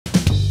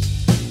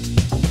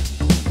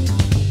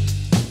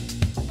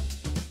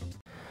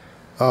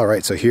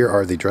Alright, so here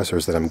are the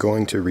dressers that I'm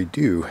going to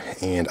redo,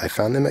 and I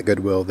found them at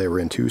Goodwill. They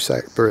were in two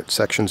separate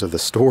sections of the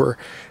store.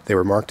 They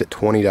were marked at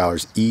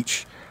 $20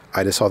 each.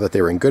 I just saw that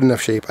they were in good enough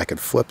shape I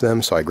could flip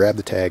them, so I grabbed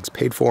the tags,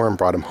 paid for them,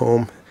 brought them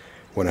home.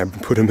 When I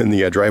put them in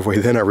the driveway,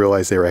 then I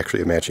realized they were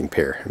actually a matching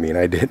pair. I mean,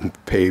 I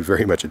didn't pay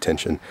very much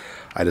attention.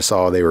 I just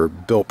saw they were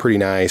built pretty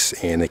nice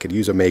and they could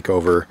use a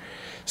makeover,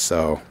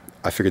 so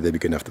I figured they'd be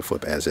good enough to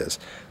flip as is.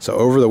 So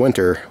over the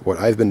winter, what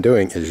I've been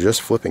doing is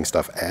just flipping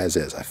stuff as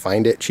is. I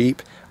find it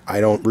cheap. I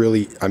don't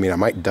really, I mean, I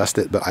might dust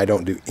it, but I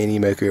don't do any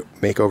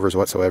makeovers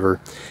whatsoever,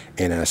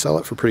 and I sell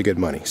it for pretty good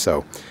money.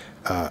 So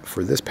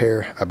for this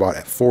pair, I bought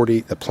at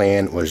 $40. The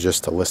plan was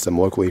just to list them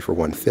locally for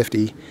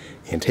 $150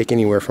 and take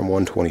anywhere from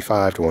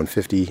 $125 to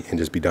 $150 and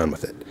just be done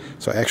with it.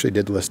 So I actually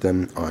did list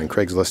them on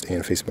Craigslist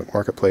and Facebook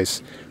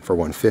Marketplace for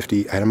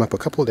 $150. I had them up a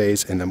couple of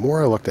days, and the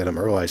more I looked at them,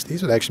 I realized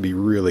these would actually be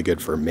really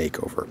good for a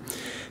makeover.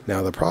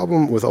 Now, the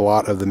problem with a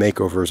lot of the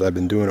makeovers I've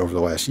been doing over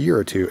the last year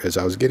or two is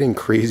I was getting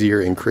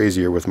crazier and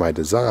crazier with my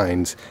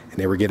designs, and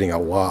they were getting a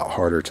lot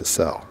harder to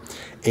sell.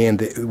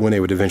 And when they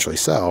would eventually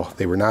sell,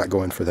 they were not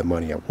going for the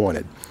money I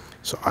wanted.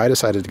 So I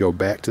decided to go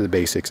back to the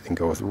basics and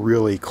go with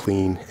really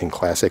clean and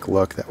classic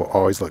look that will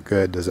always look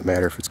good. Doesn't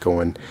matter if it's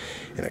going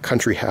in a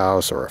country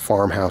house or a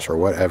farmhouse or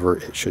whatever,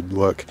 it should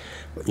look,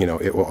 you know,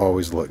 it will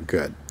always look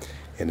good.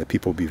 And the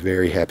people will be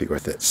very happy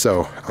with it.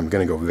 So I'm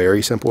going to go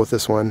very simple with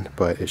this one,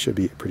 but it should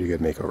be a pretty good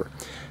makeover.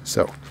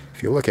 So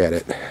if you look at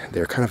it,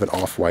 they're kind of an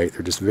off-white.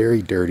 They're just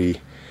very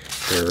dirty.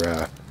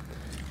 They're,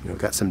 you know,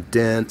 got some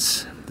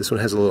dents. This one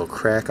has a little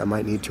crack I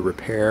might need to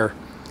repair.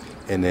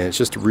 And then it's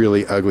just a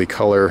really ugly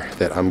color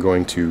that I'm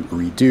going to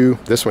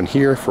redo. This one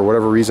here, for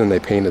whatever reason, they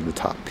painted the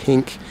top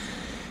pink.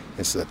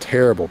 It's a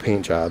terrible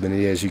paint job, and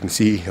as you can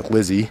see,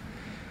 Lizzie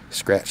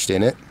scratched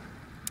in it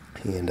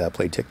and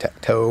played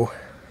tic-tac-toe.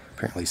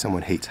 Apparently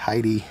someone hates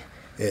Heidi.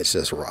 It's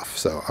just rough,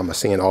 so I'm gonna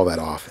sand all that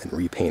off and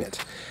repaint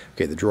it.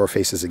 Okay, the drawer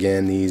faces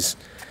again, these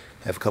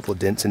have a couple of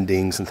dents and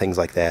dings and things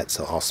like that,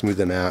 so I'll smooth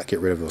them out, get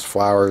rid of those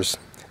flowers,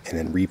 and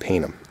then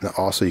repaint them. Now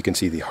also you can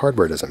see the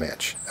hardware doesn't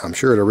match. I'm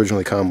sure it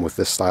originally come with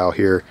this style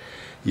here.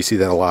 You see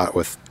that a lot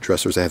with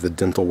dressers that have the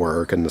dental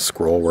work and the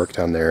scroll work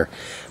down there,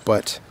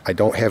 but I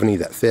don't have any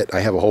that fit. I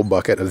have a whole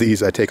bucket of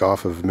these I take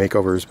off of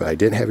makeovers, but I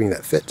didn't have any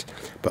that fit.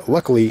 But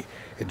luckily,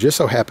 it just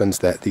so happens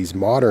that these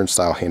modern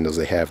style handles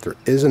they have, there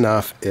is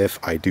enough if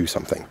I do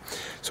something.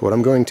 So what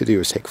I'm going to do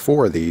is take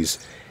 4 of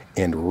these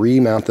and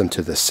remount them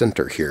to the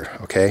center here,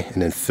 okay?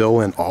 And then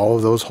fill in all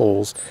of those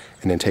holes,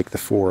 and then take the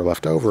 4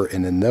 left over,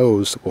 and then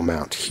those will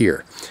mount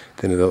here.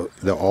 Then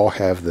they'll all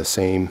have the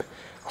same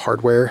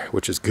hardware,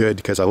 which is good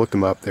because I looked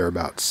them up. They're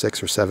about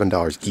 $6 or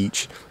 $7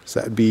 each. So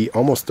that'd be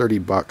almost 30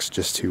 bucks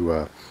just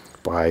to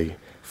buy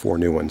 4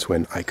 new ones,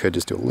 when I could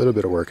just do a little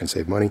bit of work and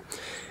save money.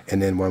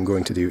 And then what I'm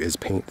going to do is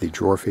paint the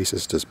drawer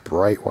faces just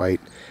bright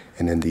white,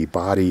 and then the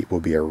body will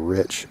be a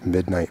rich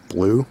midnight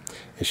blue.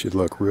 It should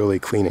look really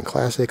clean and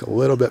classic, a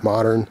little bit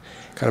modern,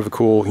 kind of a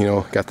cool, you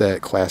know, got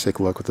that classic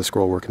look with the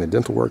scroll work and the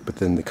dental work, but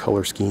then the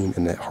color scheme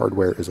and that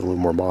hardware is a little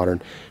more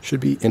modern. Should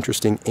be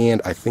interesting,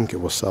 and I think it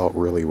will sell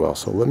really well.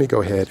 So let me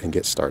go ahead and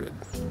get started.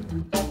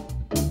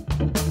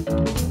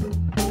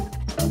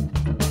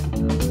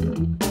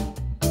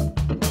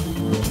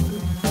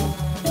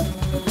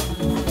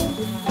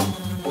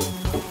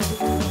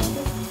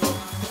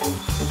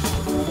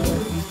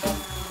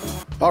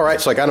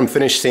 Alright, so I got them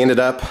finished, sanded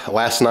up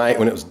last night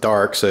when it was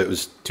dark, so it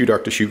was too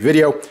dark to shoot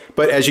video.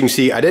 But as you can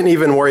see, I didn't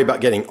even worry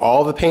about getting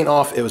all the paint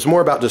off. It was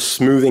more about just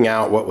smoothing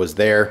out what was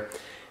there.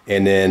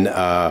 And then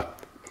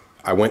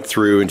I went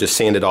through and just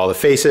sanded all the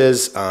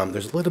faces.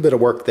 There's a little bit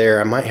of work there.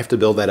 I might have to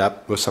build that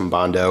up with some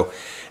Bondo.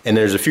 And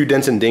there's a few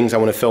dents and dings I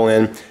want to fill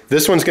in.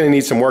 This one's going to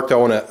need some work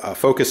though. I want to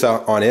focus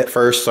on it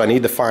first. So I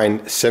need to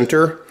find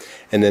center,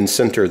 and then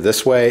center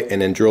this way, and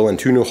then drill in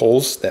 2 new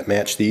holes that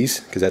match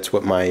these, because that's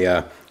what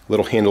my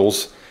little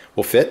handles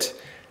will fit,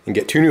 and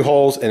get 2 new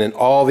holes, and then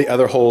all the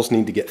other holes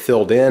need to get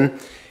filled in.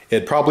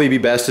 It'd probably be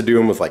best to do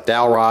them with like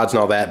dowel rods and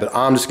all that, but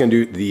I'm just gonna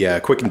do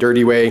the quick and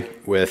dirty way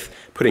with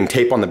putting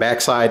tape on the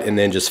backside and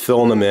then just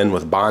filling them in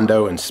with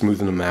Bondo and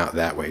smoothing them out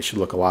that way. It should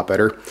look a lot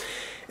better.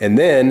 And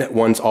then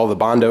once all the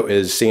Bondo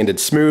is sanded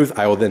smooth,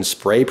 I will then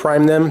spray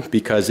prime them,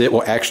 because it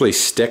will actually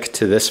stick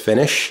to this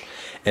finish.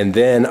 And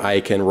then I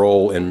can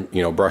roll and,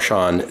 you know, brush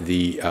on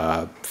the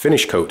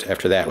finish coat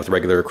after that with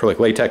regular acrylic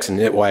latex, and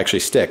it will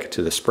actually stick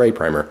to the spray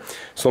primer.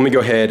 So let me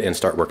go ahead and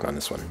start working on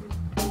this one.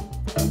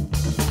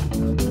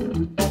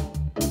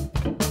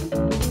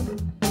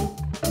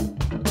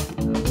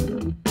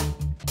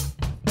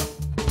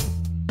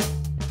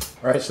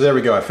 All right, so there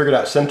we go. I figured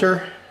out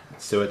center.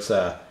 So it's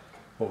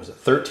what was it,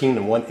 13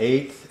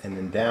 1/8, and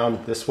then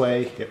down this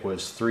way it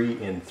was 3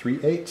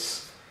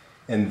 3/8.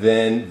 And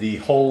then the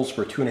holes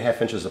were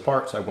 2.5 inches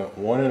apart, so I went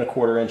 1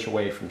 1/4 inch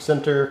away from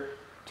center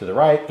to the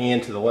right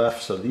and to the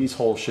left, so these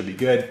holes should be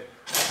good.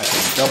 I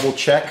can double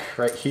check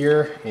right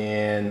here,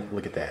 and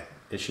look at that.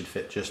 It should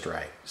fit just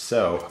right.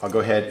 So I'll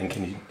go ahead and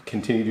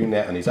continue doing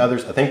that on these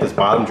others. I think this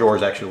bottom drawer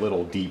is actually a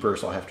little deeper,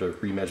 so I'll have to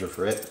remeasure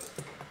for it.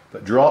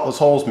 But drill out those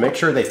holes, make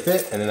sure they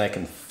fit, and then I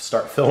can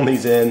start filling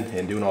these in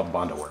and doing all the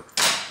Bondo work.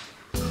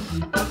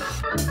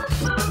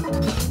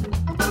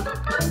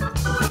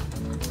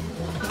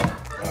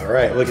 All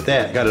right, look at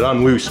that. Got it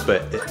on loose,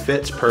 but it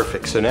fits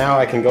perfect. So now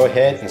I can go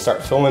ahead and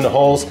start filling in the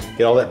holes,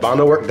 get all that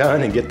Bondo work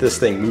done, and get this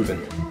thing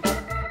moving.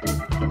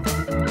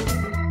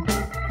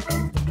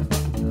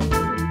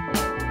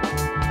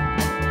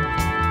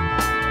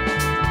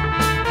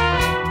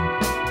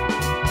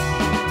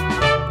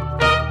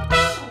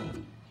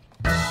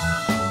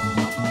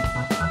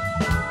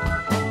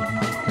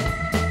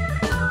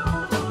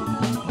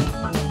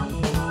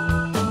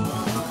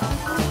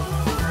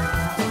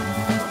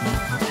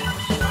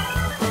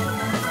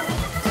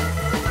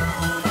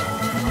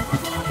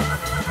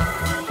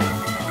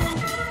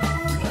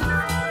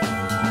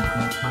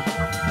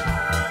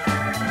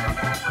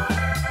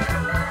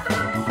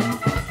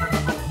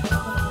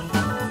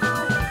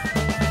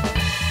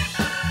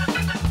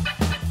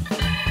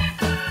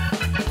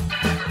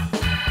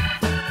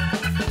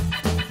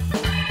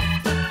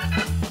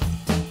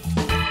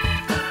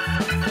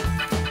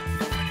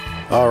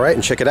 All right,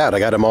 and check it out. I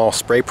got them all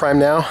spray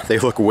primed now. They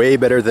look way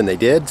better than they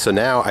did. So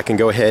now I can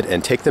go ahead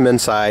and take them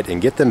inside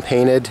and get them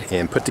painted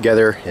and put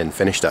together and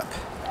finished up.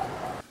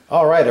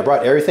 All right, I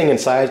brought everything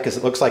inside because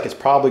it looks like it's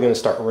probably going to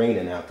start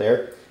raining out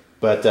there.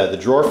 But the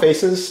drawer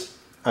faces,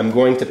 I'm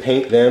going to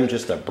paint them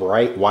just a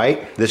bright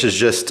white. This is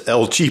just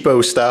El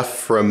Cheapo stuff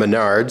from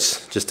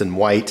Menards, just in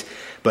white.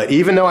 But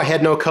even though I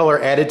had no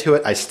color added to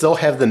it, I still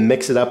have them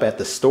mix it up at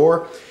the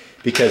store,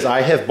 because I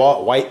have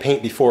bought white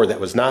paint before that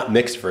was not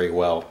mixed very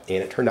well,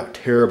 and it turned out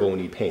terrible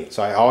when you paint.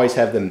 So I always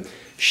have them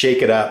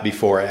shake it up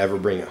before I ever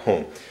bring it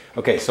home.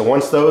 Okay, so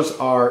once those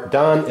are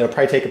done, it'll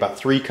probably take about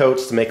 3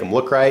 coats to make them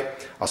look right.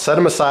 I'll set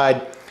them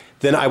aside.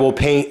 Then I will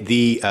paint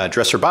the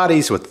dresser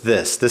bodies with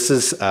this. This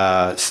is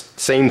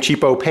same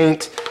cheapo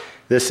paint.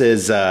 This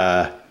is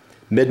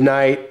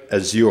Midnight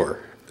Azure.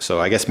 So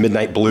I guess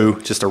Midnight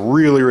Blue, just a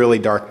really, really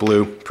dark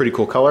blue. Pretty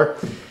cool color.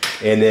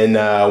 And then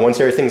once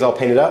everything's all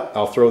painted up,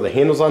 I'll throw the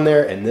handles on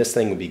there and this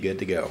thing will be good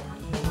to go.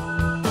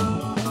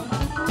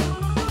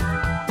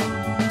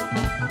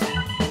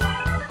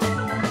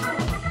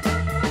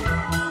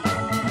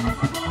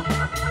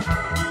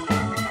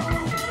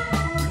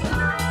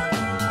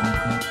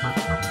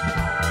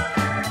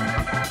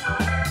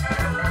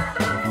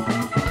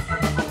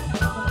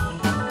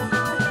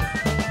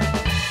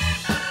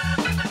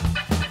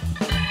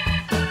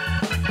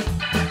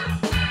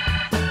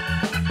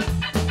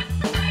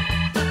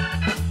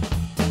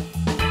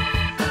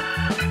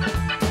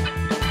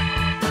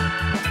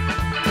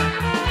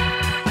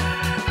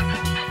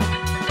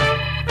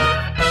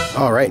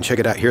 All right, and check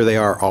it out. Here they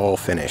are all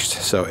finished.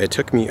 So it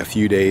took me a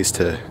few days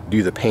to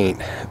do the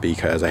paint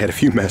because I had a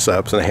few mess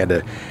ups and I had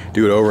to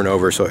do it over and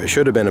over. So it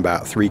should have been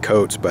about 3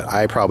 coats, but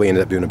I probably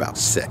ended up doing about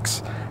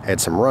 6. I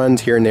had some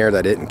runs here and there that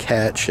I didn't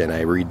catch, and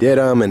I redid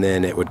them, and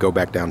then it would go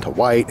back down to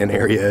white in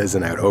areas,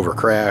 and I would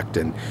overcracked,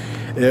 and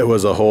it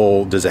was a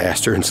whole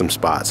disaster in some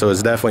spots. So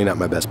it's definitely not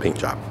my best paint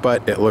job,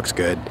 but it looks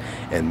good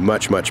and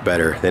much, much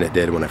better than it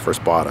did when I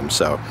first bought them.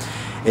 So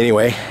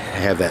anyway, I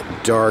have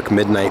that dark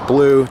midnight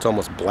blue. It's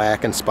almost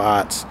black in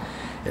spots.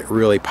 It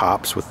really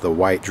pops with the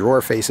white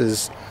drawer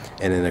faces.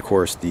 And then of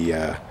course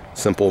the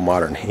simple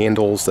modern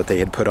handles that they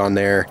had put on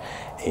there.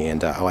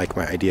 And I like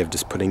my idea of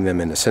just putting them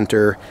in the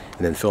center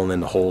and then filling in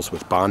the holes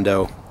with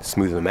Bondo,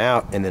 smooth them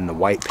out. And then the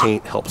white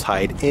paint helps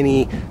hide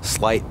any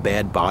slight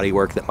bad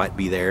bodywork that might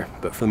be there.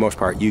 But for the most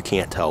part, you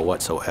can't tell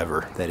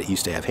whatsoever that it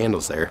used to have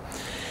handles there.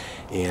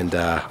 And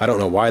I don't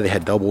know why they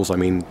had doubles. I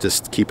mean,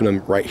 just keeping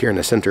them right here in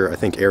the center, I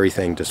think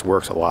everything just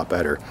works a lot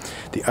better.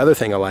 The other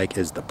thing I like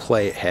is the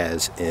play it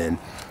has in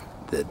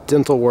the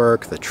dental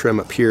work, the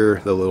trim up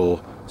here, the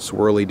little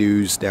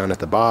swirly-doos down at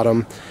the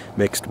bottom,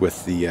 mixed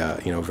with the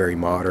you know, very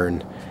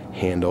modern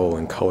handle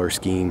and color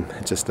scheme.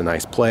 It's just a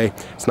nice play.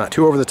 It's not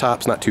too over the top,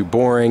 it's not too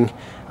boring.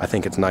 I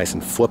think it's nice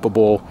and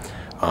flippable.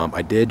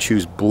 I did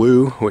choose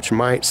blue, which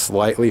might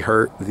slightly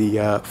hurt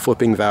the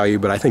flipping value,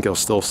 but I think it'll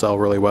still sell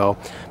really well.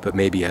 But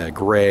maybe a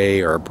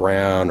gray or a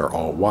brown or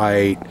all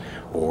white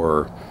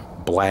or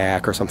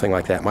black or something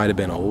like that might have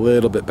been a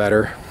little bit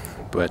better.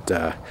 But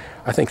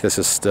I think this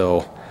is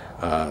still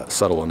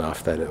subtle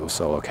enough that it will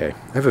sell okay.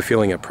 I have a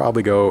feeling it'll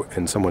probably go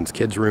in someone's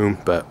kid's room,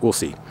 but we'll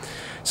see.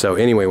 So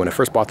anyway, when I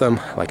first bought them,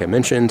 like I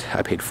mentioned,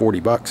 I paid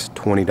 40 bucks,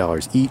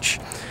 $20 each.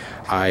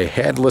 I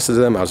had listed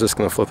them. I was just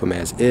going to flip them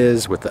as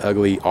is with the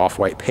ugly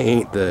off-white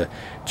paint, the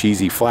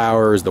cheesy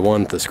flowers, the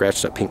one with the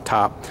scratched up pink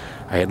top.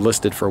 I had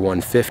listed for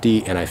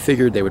 $150, and I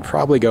figured they would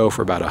probably go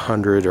for about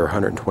 $100 or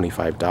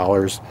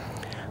 $125.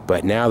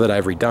 But now that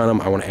I've redone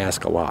them, I want to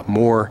ask a lot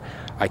more.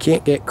 I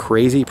can't get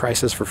crazy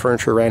prices for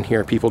furniture around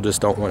here. People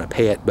just don't want to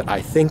pay it, but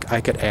I think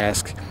I could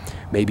ask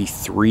maybe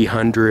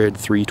 $300,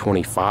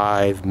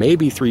 $325,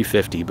 maybe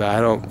 $350, but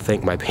I don't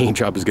think my paint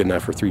job is good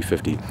enough for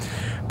 $350.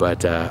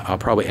 But I'll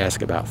probably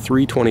ask about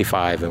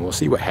 $325 and we'll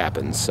see what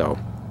happens. So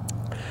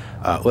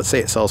let's say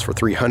it sells for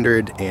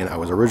 $300, and I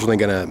was originally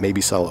gonna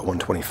maybe sell at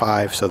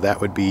 $125, so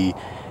that would be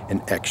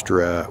an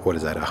extra, what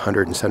is that,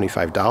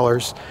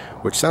 $175,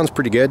 which sounds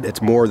pretty good.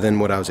 It's more than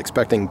what I was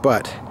expecting,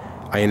 but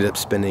I ended up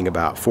spending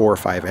about 4 or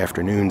 5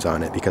 afternoons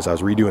on it because I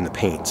was redoing the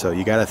paint. So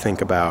you got to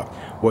think about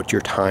what's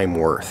your time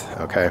worth,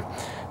 okay?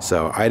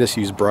 So I just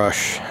use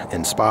brush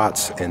and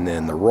spots, and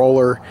then the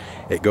roller,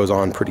 it goes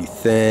on pretty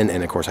thin,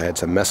 and of course I had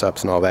some mess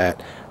ups and all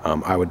that.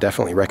 I would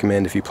definitely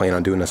recommend, if you plan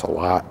on doing this a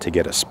lot, to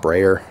get a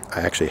sprayer.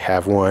 I actually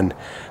have one,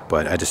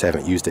 but I just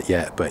haven't used it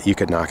yet. But you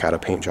could knock out a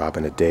paint job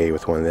in a day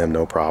with one of them,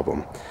 no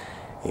problem.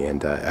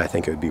 And I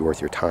think it would be worth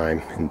your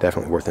time, and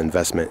definitely worth the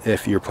investment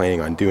if you're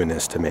planning on doing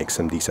this to make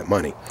some decent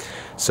money.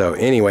 So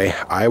anyway,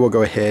 I will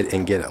go ahead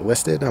and get it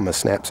listed. I'm gonna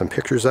snap some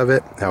pictures of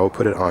it. I will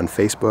put it on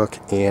Facebook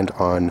and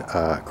on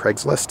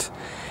Craigslist,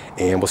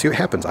 and we'll see what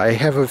happens. I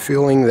have a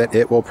feeling that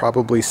it will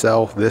probably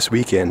sell this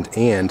weekend,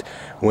 and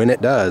when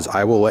it does,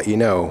 I will let you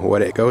know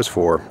what it goes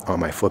for on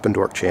my Flippin'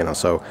 Dork channel.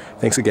 So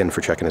thanks again for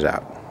checking it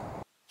out.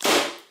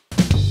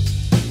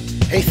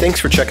 Hey, thanks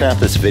for checking out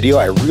this video.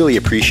 I really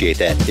appreciate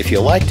that. If you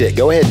liked it,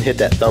 go ahead and hit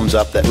that thumbs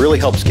up. That really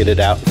helps get it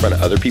out in front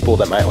of other people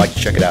that might like to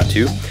check it out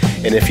too.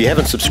 And if you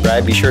haven't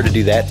subscribed, be sure to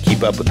do that to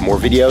keep up with more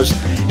videos.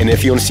 And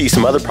if you want to see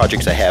some other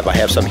projects I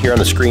have some here on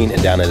the screen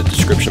and down in the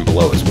description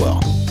below as well.